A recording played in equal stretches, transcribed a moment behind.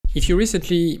If you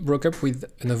recently broke up with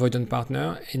an avoidant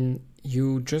partner and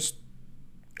you just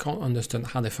can't understand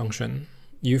how they function,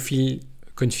 you feel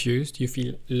confused, you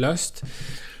feel lost,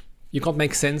 you can't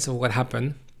make sense of what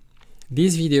happened,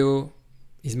 this video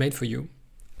is made for you.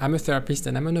 I'm a therapist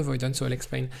and I'm an avoidant, so I'll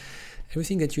explain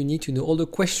everything that you need to know, all the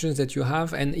questions that you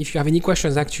have. And if you have any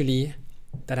questions actually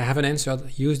that I haven't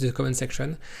answered, use the comment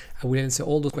section. I will answer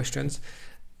all those questions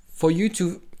for you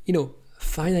to,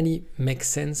 finally make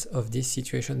sense of this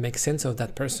situation, make sense of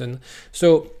that person.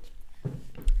 So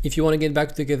if you want to get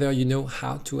back together, you know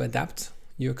how to adapt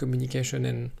your communication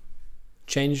and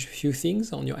change a few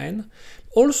things on your end.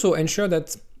 Also ensure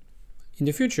that in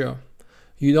the future,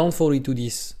 you don't fall into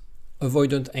this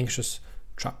avoidant anxious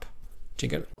trap.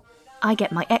 Jingle.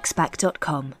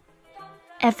 igetmyexback.com.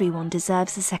 Everyone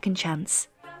deserves a second chance.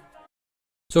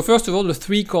 So first of all, the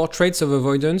 3 core traits of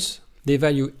avoidance. They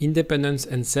value independence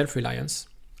and self-reliance.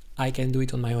 I can do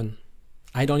it on my own.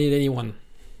 I don't need anyone.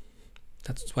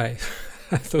 That's what I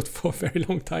thought for a very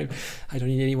long time. I don't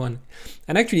need anyone.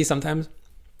 And actually, sometimes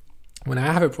when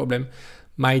I have a problem,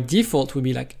 my default will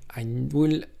be like, I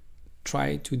will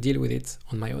try to deal with it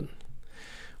on my own.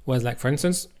 Whereas like, for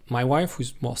instance, my wife,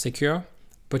 who's more secure,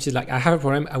 but she's like, I have a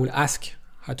problem, I will ask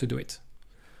how to do it.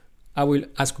 I will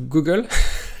ask Google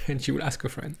and she will ask a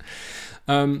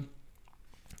friend.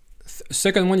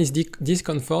 Second one is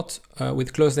discomfort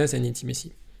with closeness and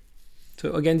intimacy.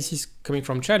 So again, this is coming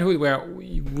from childhood where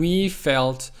we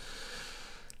felt,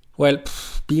 well,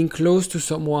 being close to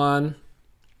someone,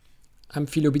 I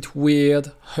feel a bit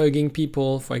weird, hugging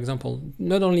people, for example,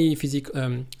 not only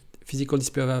physical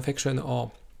display of affection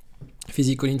or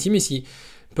physical intimacy,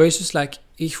 but it's just like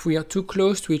if we are too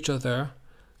close to each other,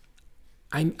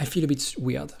 I feel a bit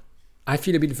weird. I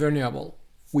feel a bit vulnerable.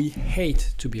 We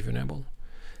hate to be vulnerable.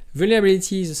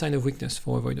 Vulnerability is a sign of weakness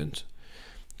for avoidant.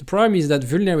 The problem is that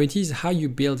vulnerability is how you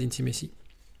build intimacy.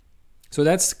 So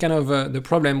that's kind of the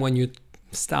problem when you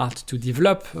start to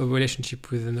develop a relationship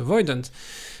with an avoidant,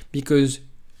 because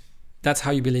that's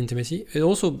how you build intimacy. And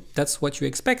also that's what you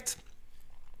expect.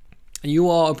 You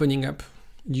are opening up,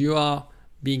 you are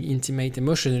being intimate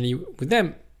emotionally with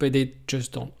them, but they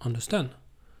just don't understand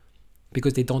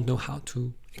because they don't know how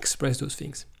to express those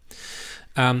things.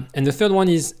 And the third one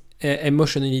is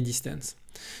emotionally distant.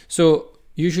 So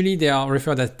usually they are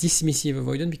referred as dismissive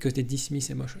avoidant because they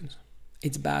dismiss emotions.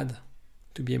 It's bad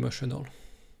to be emotional.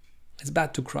 It's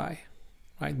bad to cry,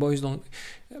 right? Boys don't,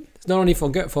 it's not only for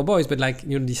boys, but like,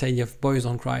 this idea of boys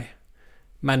don't cry,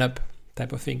 man up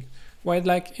type of thing. Where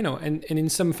like, and in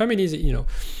some families,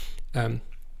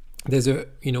 there's a,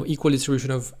 equal distribution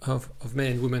of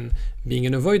men and women being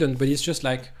an avoidant, but it's just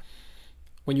like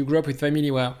when you grow up with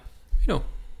family where, you'll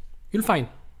fine.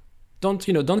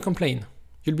 Don't complain.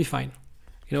 You'll be fine.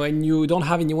 And you don't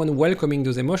have anyone welcoming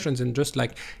those emotions and just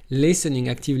like listening,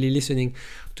 actively listening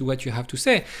to what you have to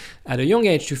say. At a young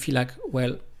age, you feel like,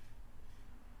 well,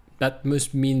 that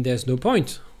must mean there's no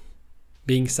point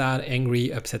being sad,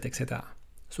 angry, upset, etc.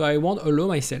 So I won't allow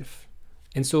myself.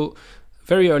 And so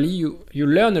very early, you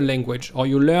learn a language, or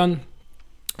you learn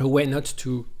a way not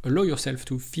to allow yourself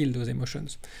to feel those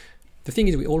emotions. The thing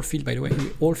is, we all feel, by the way,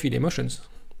 we all feel emotions.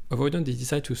 Avoidant, they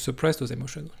decide to suppress those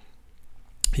emotions.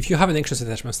 If you have an anxious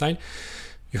attachment style,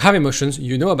 you have emotions,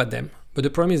 you know about them, but the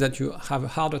problem is that you have a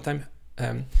harder time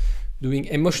doing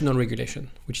emotional regulation,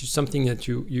 which is something that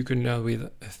you can learn with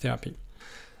therapy.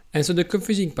 And so the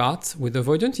confusing part with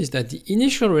avoidant is that the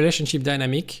initial relationship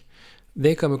dynamic,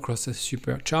 they come across as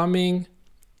super charming,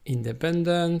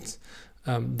 independent,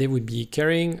 they would be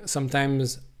caring.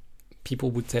 Sometimes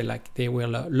people would say like they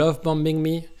will love bombing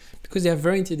me because they are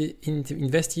very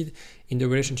invested in the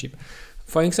relationship.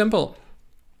 For example,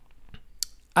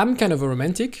 I'm kind of a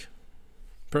romantic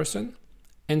person.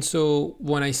 And so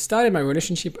when I started my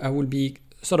relationship, I would be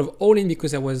sort of all in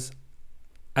because I was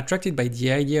attracted by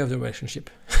the idea of the relationship.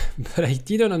 But I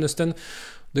didn't understand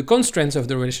the constraints of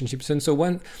the relationships. And so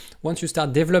once you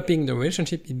start developing the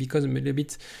relationship, it becomes a little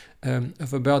bit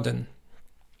of a burden.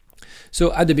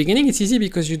 So at the beginning, it's easy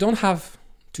because you don't have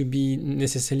to be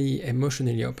necessarily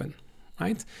emotionally open,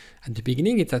 right? At the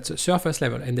beginning, it's at the surface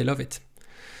level and they love it.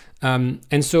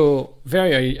 And so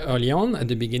very early on at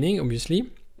the beginning, obviously,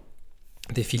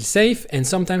 they feel safe and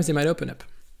sometimes they might open up.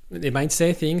 They might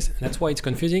say things, and that's why it's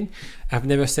confusing. I've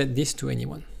never said this to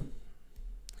anyone.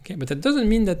 Okay, but that doesn't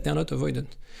mean that they're not avoidant.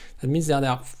 That means that they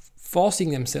are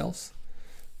forcing themselves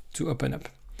to open up.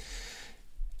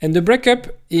 And the breakup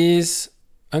is,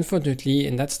 unfortunately,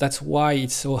 and that's why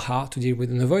it's so hard to deal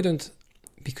with an avoidant,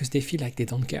 because they feel like they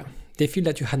don't care. They feel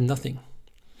that you had nothing.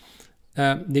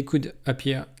 They could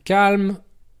appear calm,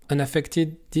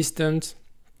 unaffected, distant.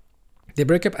 They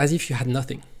break up as if you had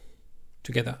nothing.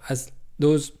 together, as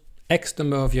those X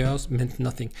number of years meant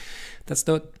nothing. That's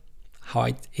not how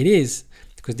it is,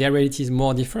 because their reality is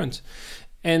more different.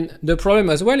 And the problem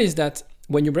as well is that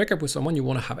when you break up with someone, you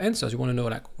want to have answers. You want to know,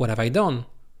 like, what have I done?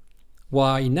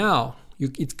 Why now?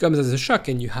 It comes as a shock,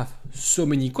 and you have so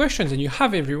many questions, and you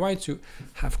have every right to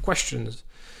have questions.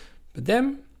 But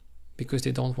them, because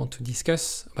they don't want to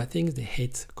discuss about things, they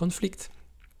hate conflict.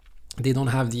 They don't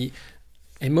have the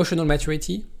emotional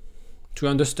maturity to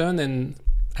understand and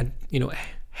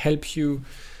help you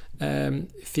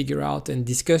figure out and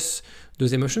discuss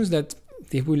those emotions, that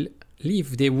they will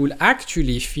leave. They will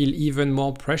actually feel even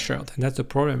more pressured. And that's the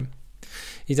problem,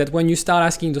 is that when you start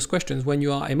asking those questions, when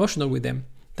you are emotional with them,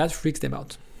 that freaks them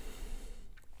out.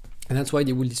 And that's why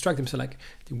they will distract themselves. Like,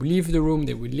 they will leave the room,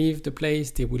 they will leave the place,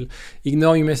 they will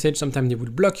ignore your message. Sometimes they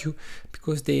will block you,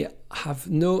 because they have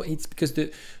it's because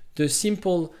the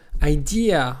simple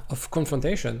idea of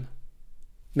confrontation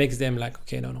makes them like,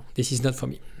 okay, no, this is not for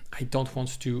me. I don't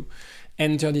want to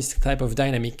enter this type of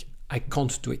dynamic. I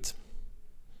can't do it.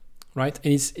 Right?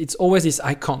 And it's always this,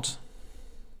 I can't,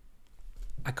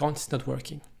 it's not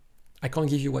working. I can't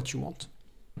give you what you want.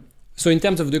 So in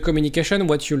terms of the communication,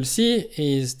 what you'll see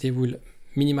is they will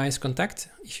minimize contact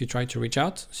if you try to reach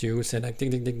out. So you will say like,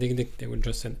 dick, they will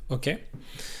just say, okay.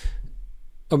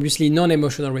 Obviously,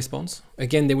 non-emotional response.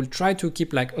 Again, they will try to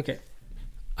keep like, okay,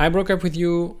 I broke up with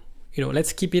you,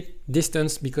 let's keep it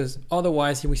distance, because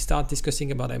otherwise if we start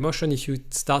discussing about emotion, if you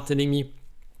start telling me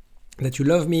that you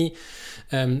love me,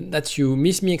 that you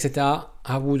miss me, etc.,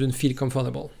 I wouldn't feel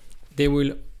comfortable. They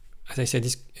will, as I said,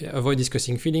 avoid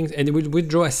discussing feelings, and they will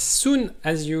withdraw as soon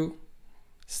as you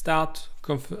start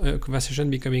conversation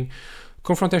becoming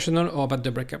confrontational or about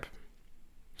the breakup.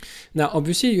 Now,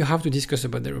 obviously, you have to discuss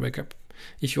about the breakup.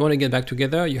 If you want to get back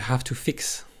together, you have to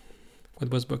fix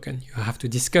what was broken. You have to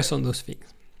discuss on those things.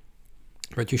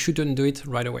 But you shouldn't do it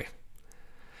right away.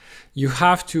 You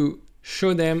have to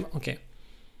show them, okay,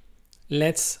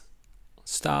 let's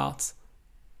start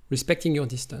respecting your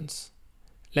distance.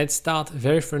 Let's start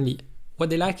very friendly. What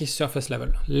they like is surface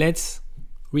level. Let's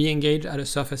re-engage at a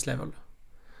surface level.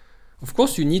 Of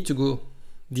course, you need to go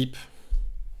deep.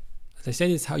 As I said,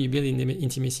 it's how you build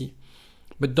intimacy.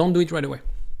 But don't do it right away.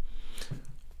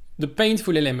 The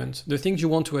painful elements, the things you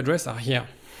want to address are here.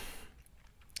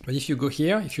 But if you go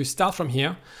here, if you start from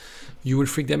here, you will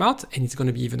freak them out, and it's going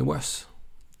to be even worse.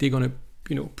 They're going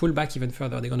to pull back even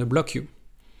further. They're going to block you.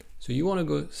 So you want to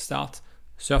go start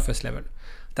surface level.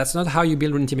 That's not how you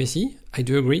build intimacy, I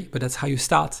do agree, but that's how you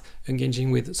start engaging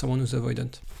with someone who's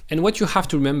avoidant. And what you have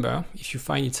to remember, if you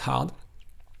find it's hard,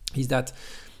 is that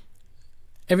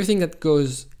everything that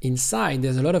goes inside,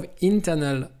 there's a lot of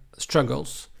internal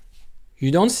struggles.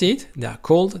 You don't see it, they are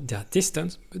cold, they are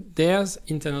distant, but there's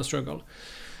internal struggle.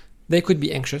 They could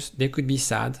be anxious, they could be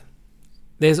sad.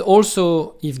 There's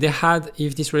also, if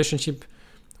this relationship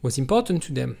was important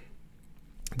to them,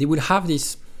 they will have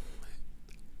this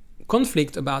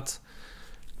conflict about,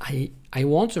 I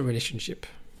want a relationship,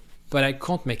 but I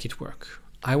can't make it work.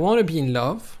 I want to be in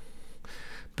love,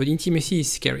 but intimacy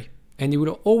is scary. And they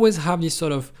will always have this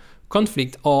sort of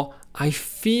conflict, or I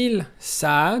feel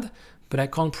sad, but I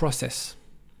can't process.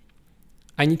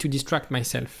 I need to distract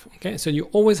myself. Okay, so you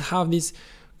always have this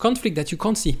conflict that you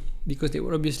can't see, because they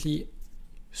were obviously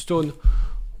stone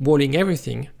walling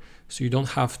everything, so you don't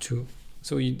have to.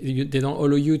 So they don't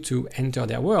allow you to enter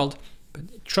their world.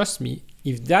 But trust me,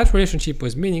 if that relationship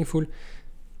was meaningful,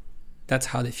 that's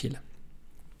how they feel.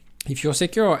 If you're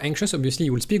secure or anxious, obviously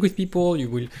you will speak with people, you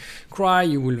will cry,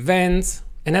 you will vent,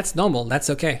 and that's normal, that's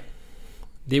okay.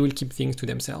 They will keep things to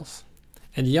themselves.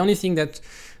 And the only thing that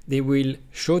they will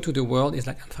show to the world is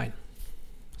like, I'm fine.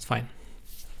 It's fine.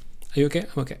 Are you okay?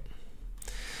 I'm okay.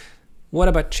 What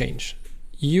about change?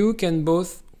 You can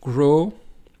both grow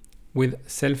with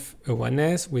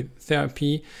self-awareness, with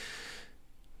therapy.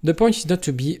 The point is not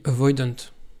to be avoidant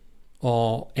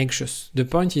or anxious. The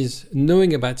point is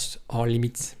knowing about our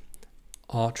limits,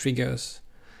 our triggers,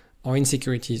 our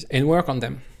insecurities, and work on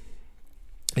them.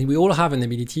 And we all have an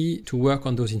ability to work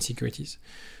on those insecurities.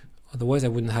 Otherwise, I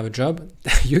wouldn't have a job.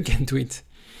 You can do it.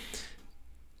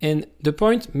 And the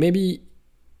point, maybe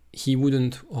he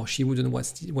wouldn't or she wouldn't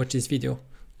watch this video.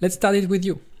 Let's start it with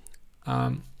you.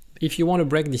 If you want to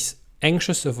break this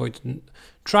anxious avoidant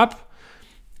trap,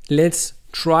 let's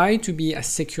try to be as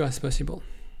secure as possible.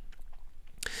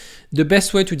 The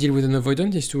best way to deal with an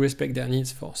avoidant is to respect their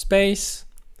needs for space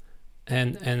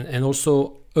and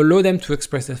also allow them to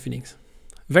express their feelings.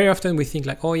 Very often we think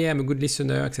like, oh yeah, I'm a good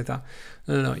listener, etc.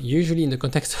 No. Usually in the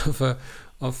context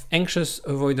of anxious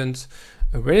avoidant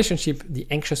relationship, the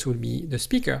anxious will be the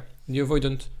speaker, the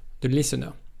avoidant, the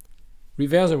listener.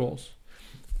 Reverse the roles.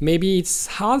 maybe it's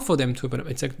hard for them to open up.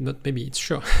 It's like, not maybe, it's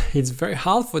sure. It's very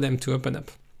hard for them to open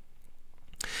up.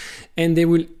 And they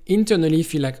will internally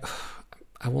feel like, oh,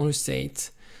 I want to say it,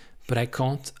 but I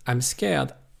can't, I'm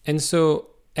scared. And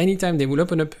so anytime they will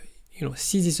open up,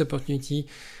 seize this opportunity,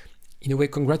 in a way,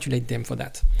 congratulate them for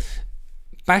that.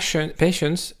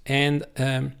 Patience and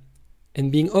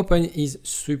being open is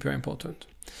super important.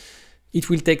 It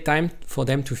will take time for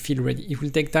them to feel ready. It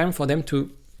will take time for them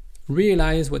to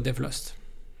realize what they've lost.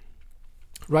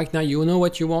 Right now, you know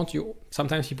what you want.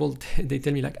 Sometimes people, they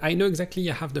tell me like, I know exactly,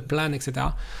 I have the plan,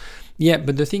 etc. Yeah,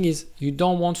 but the thing is, you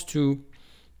don't want to,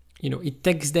 it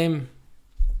takes them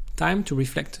time to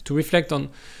reflect on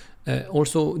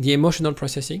also the emotional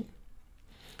processing,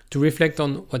 to reflect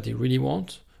on what they really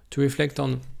want, to reflect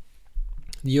on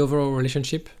the overall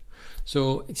relationship.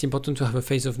 So it's important to have a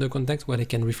phase of no contact where they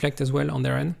can reflect as well on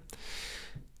their end.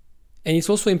 And it's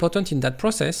also important in that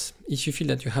process, if you feel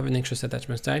that you have an anxious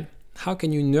attachment style, how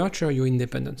can you nurture your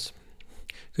independence?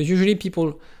 Because usually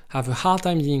people have a hard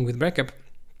time dealing with breakup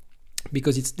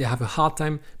because they have a hard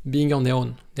time being on their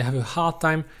own. They have a hard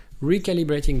time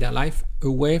recalibrating their life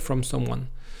away from someone.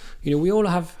 We all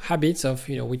have habits of,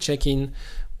 we check in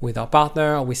with our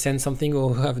partner, or we send something,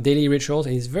 or have daily rituals,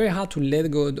 and it's very hard to let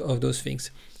go of those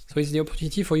things. So it's the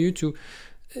opportunity for you to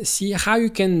see how you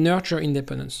can nurture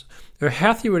independence. A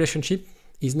healthy relationship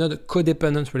is not a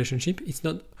codependent relationship. It's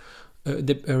not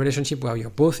a relationship where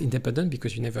you're both independent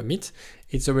because you never meet.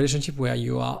 It's a relationship where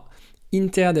you are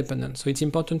interdependent. So it's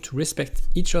important to respect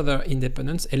each other's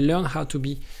independence and learn how to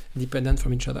be dependent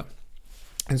from each other.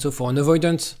 And so for an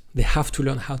avoidant, they have to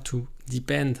learn how to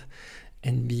depend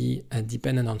and be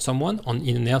dependent on someone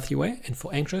in a healthy way, and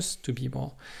for anxious to be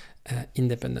more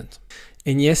independent.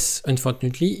 And yes,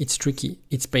 unfortunately, it's tricky,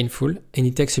 it's painful, and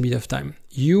it takes a bit of time.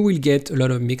 You will get a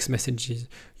lot of mixed messages.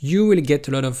 You will get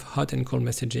a lot of hot and cold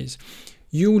messages.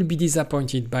 You will be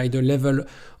disappointed by the level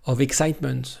of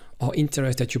excitement or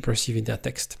interest that you perceive in their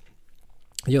text.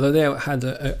 The other day, I had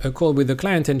a call with a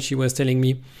client, and she was telling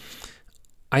me,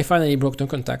 I finally broke no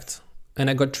contact, and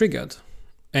I got triggered.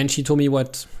 And she told me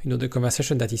what, the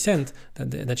conversation that he sent,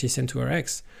 that she sent to her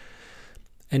ex.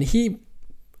 And he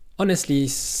honestly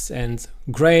sent,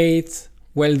 great,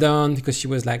 well done, because she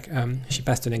was like, she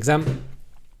passed an exam.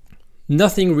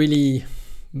 Nothing really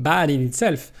bad in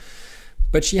itself,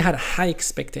 but she had high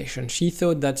expectations. She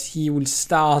thought that he would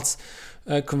start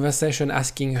a conversation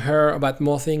asking her about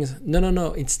more things.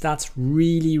 No. It starts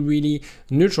really, really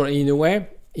neutral. In a way,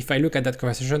 if I look at that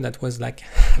conversation, that was like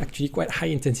actually quite high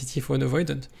intensity for an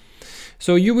avoidant.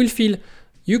 So you could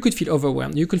feel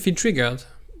overwhelmed. You could feel triggered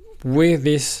with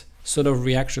this sort of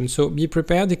reaction. So be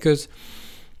prepared, because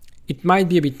it might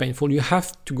be a bit painful. You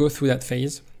have to go through that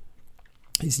phase.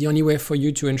 It's the only way for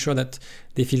you to ensure that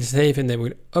they feel safe and they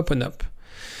will open up.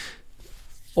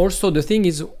 Also, the thing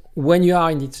is, when you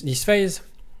are in this phase,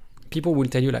 people will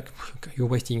tell you like, you're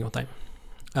wasting your time.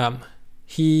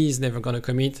 He's never going to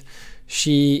commit.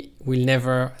 She will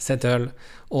never settle,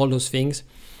 all those things.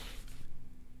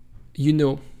 You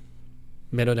know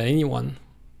better than anyone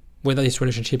whether this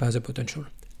relationship has a potential.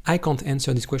 I can't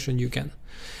answer this question, you can.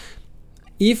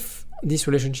 If this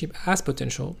relationship has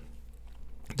potential,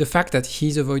 the fact that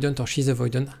he's avoidant or she's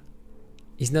avoidant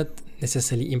is not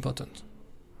necessarily important.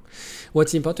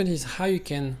 What's important is how you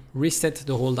can reset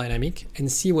the whole dynamic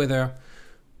and see whether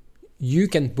you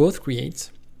can both create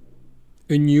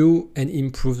a new and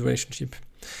improved relationship.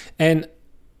 And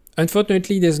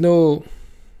unfortunately, it's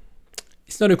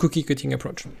not a cookie cutting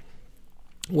approach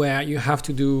where you have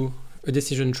to do a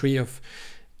decision tree of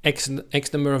X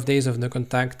number of days of no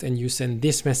contact, and you send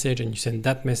this message and you send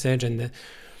that message. And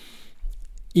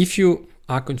if you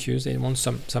are confused and want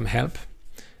some help,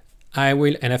 I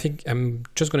will, and I think I'm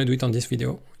just going to do it on this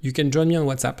video. You can join me on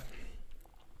WhatsApp.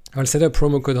 I'll set a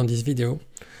promo code on this video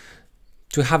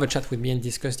to have a chat with me and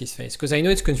discuss this phase, because I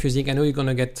know it's confusing. I know you're going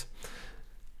to get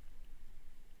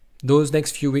those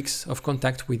next few weeks of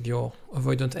contact with your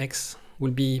avoidant ex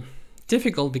will be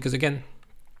difficult, because again,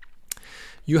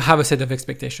 you have a set of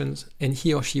expectations and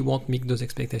he or she won't meet those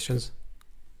expectations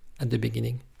at the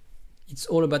beginning. It's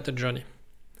all about the journey.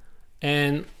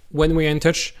 And when we're in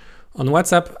touch on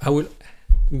WhatsApp, I will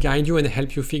guide you and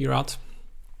help you figure out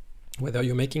whether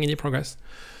you're making any progress,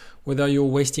 whether you're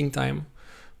wasting time,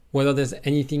 whether there's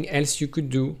anything else you could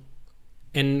do,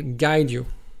 and guide you.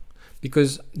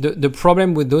 Because the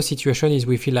problem with those situations is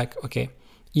we feel like, okay,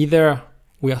 either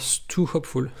we are too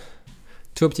hopeful,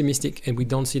 too optimistic, and we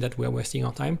don't see that we are wasting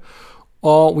our time,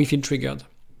 or we feel triggered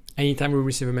anytime we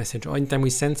receive a message or anytime we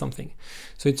send something.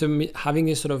 So it's having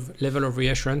a sort of level of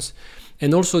reassurance,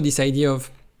 and also this idea of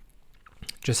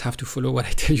just have to follow what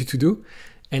I tell you to do.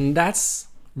 And that's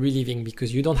relieving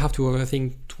because you don't have to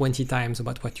overthink 20 times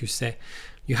about what you say.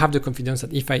 You have the confidence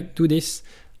that if I do this,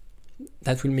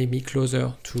 that will make me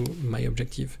closer to my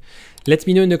objective. Let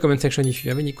me know in the comment section if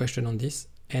you have any question on this,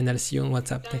 and I'll see you on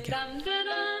WhatsApp. Take care.